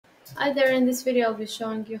Hi there, in this video I'll be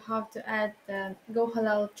showing you how to add the Go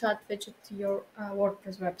Halal chat widget to your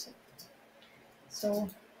WordPress website. So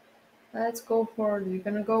let's go forward. We're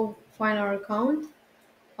gonna go find our account.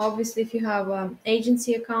 Obviously, if you have an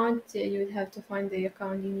agency account, you would have to find the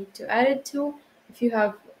account you need to add it to. If you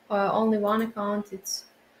have only one account, it's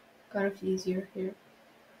kind of easier here.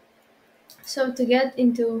 So to get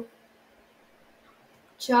into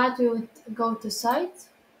chat, we would go to site,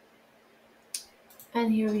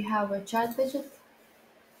 and here we have a chat widget.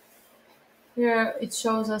 Here it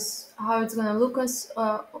shows us how it's gonna look us.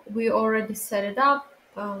 We already set it up.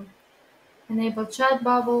 Enable chat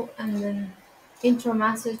bubble and then intro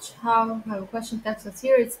message. How have a question text that's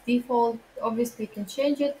here. It's default. Obviously, you can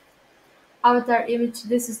change it. Avatar image.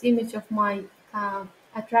 This is image of my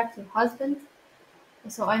attractive husband.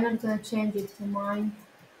 So I'm not gonna change it to mine.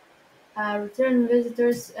 Return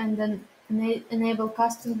visitors and then enable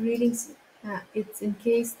custom greetings. It's in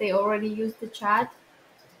case they already used the chat.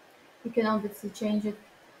 You can obviously change it.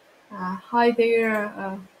 Hi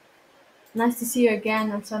there, nice to see you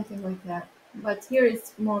again, or something like that. But here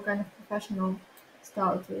it's more kind of professional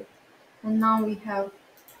style to it. And now we have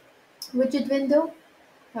widget window,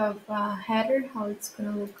 have a header, how it's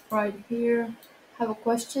gonna look right here. Have a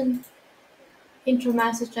question, intro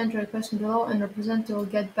message, enter a question below, and representative will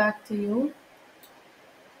get back to you.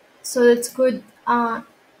 So it's good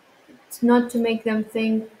not to make them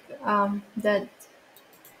think that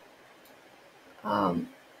um,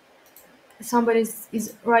 somebody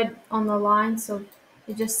is right on the line. So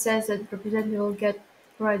it just says that representative will get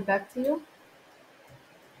right back to you.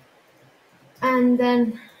 And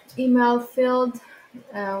then email field,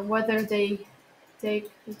 whether they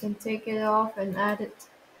take, you can take it off and add it.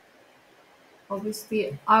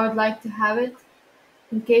 Obviously, I would like to have it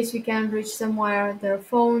in case we can reach them via their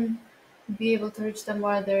phone, be able to reach them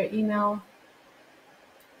via their email.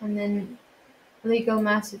 And then legal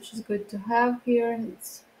message is good to have here.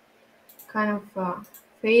 It's kind of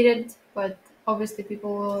faded, but obviously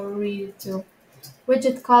people will read it too.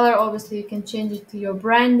 Widget color, obviously you can change it to your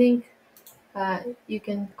branding. You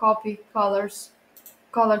can copy color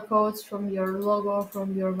codes from your logo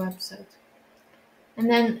from your website. And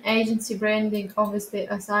then agency branding, obviously,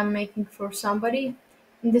 as I'm making for somebody,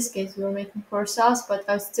 in this case we're making for ourselves, but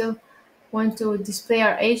I still want to display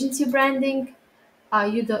our agency branding.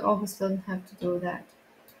 You don't obviously don't have to do that.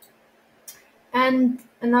 And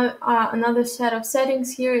another set of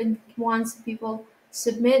settings here. Once people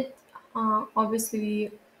submit, obviously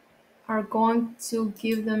we are going to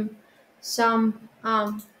give them some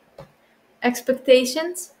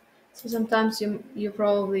expectations. So sometimes you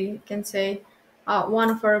probably can say one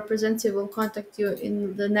of our representatives will contact you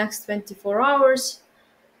in the next 24 hours.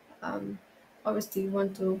 Um, Obviously, you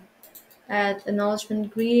want to add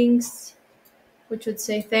acknowledgement greetings, which would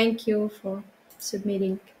say thank you for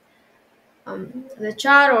submitting the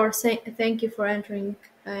chat, or say thank you for entering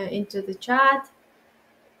into the chat,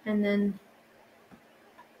 and then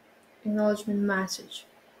acknowledgement message.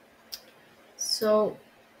 So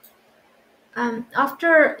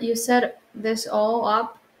after you set this all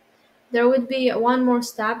up, there would be one more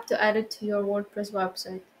step to add it to your WordPress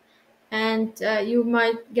website. And you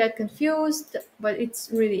might get confused, but it's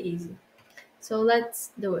really easy. So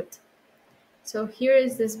let's do it. So here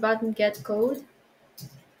is this button, get code.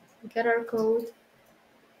 Get our code,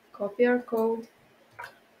 copy our code,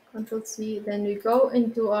 Control C. Then we go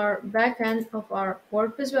into our backend of our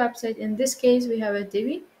WordPress website. In this case, we have a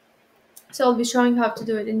Divi. So I'll be showing how to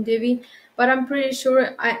do it in Divi, but I'm pretty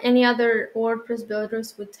sure any other WordPress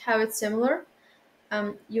builders would have it similar.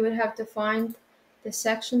 You would have to find the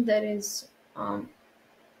section that is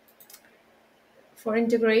for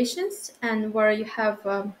integrations, and where you have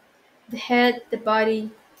the head, the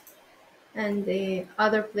body, and the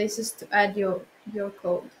other places to add your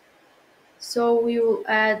code. So we will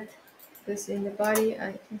add this in the body.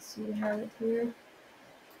 I can see we have it here.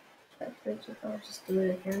 I'll just do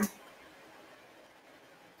it again.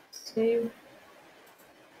 Save.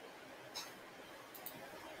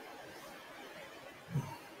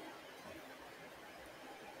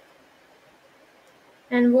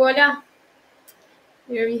 And voila!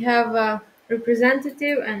 Here we have a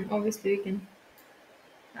representative, and obviously we can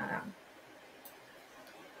uh,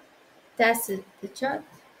 test it, the chat.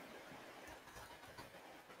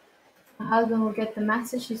 My husband will get the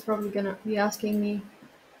message. He's probably gonna be asking me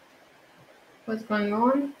what's going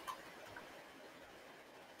on.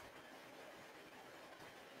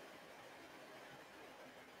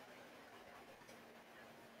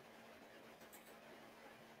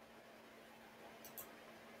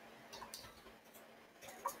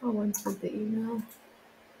 I won't put the email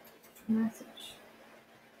message.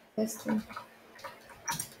 testing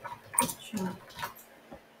chat.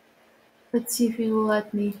 Let's see if it will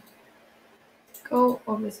let me go.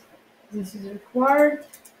 Obviously, this is required.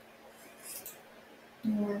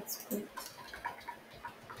 Let's put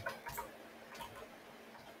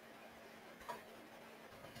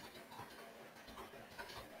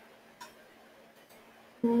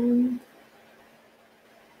and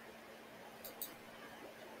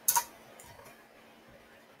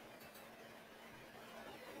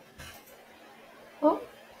oh,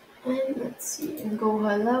 and let's see and go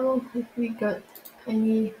high level if we got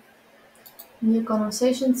any new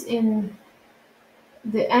conversations in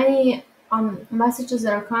the any messages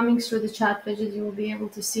that are coming through the chat widget. You will be able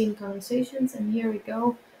to see in conversations. And here we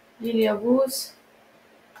go. Julia Woos,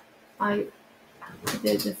 I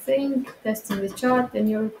did the thing, testing the chart, and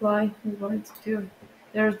your reply. We're going to do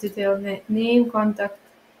there's detailed name, contact,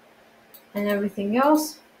 and everything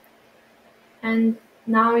else. And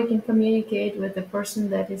now we can communicate with the person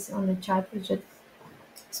that is on the chat widget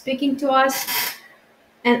speaking to us.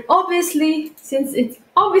 And obviously, since it's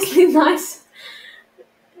obviously nice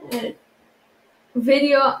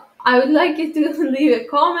video, I would like you to leave a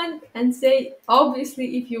comment and say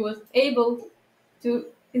obviously if you was able to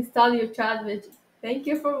install your chat widget. Thank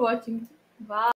you for watching. Bye.